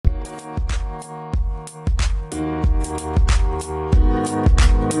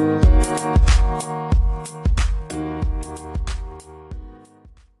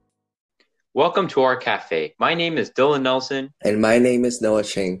Welcome to our cafe. My name is Dylan Nelson, And my name is Noah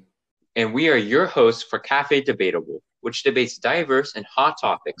Chang. and we are your hosts for Cafe Debatable, which debates diverse and hot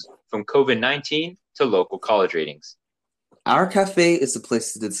topics from COVID-19 to local college ratings. Our cafe is a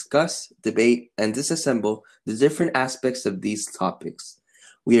place to discuss, debate, and disassemble the different aspects of these topics.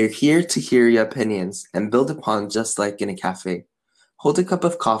 We are here to hear your opinions and build upon just like in a cafe. Hold a cup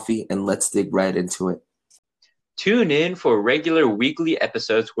of coffee and let's dig right into it. Tune in for regular weekly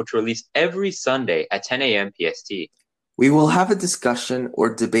episodes which release every Sunday at 10 a.m. PST. We will have a discussion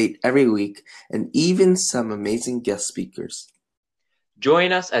or debate every week and even some amazing guest speakers.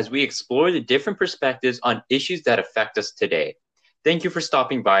 Join us as we explore the different perspectives on issues that affect us today. Thank you for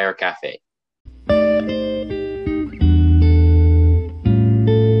stopping by our cafe.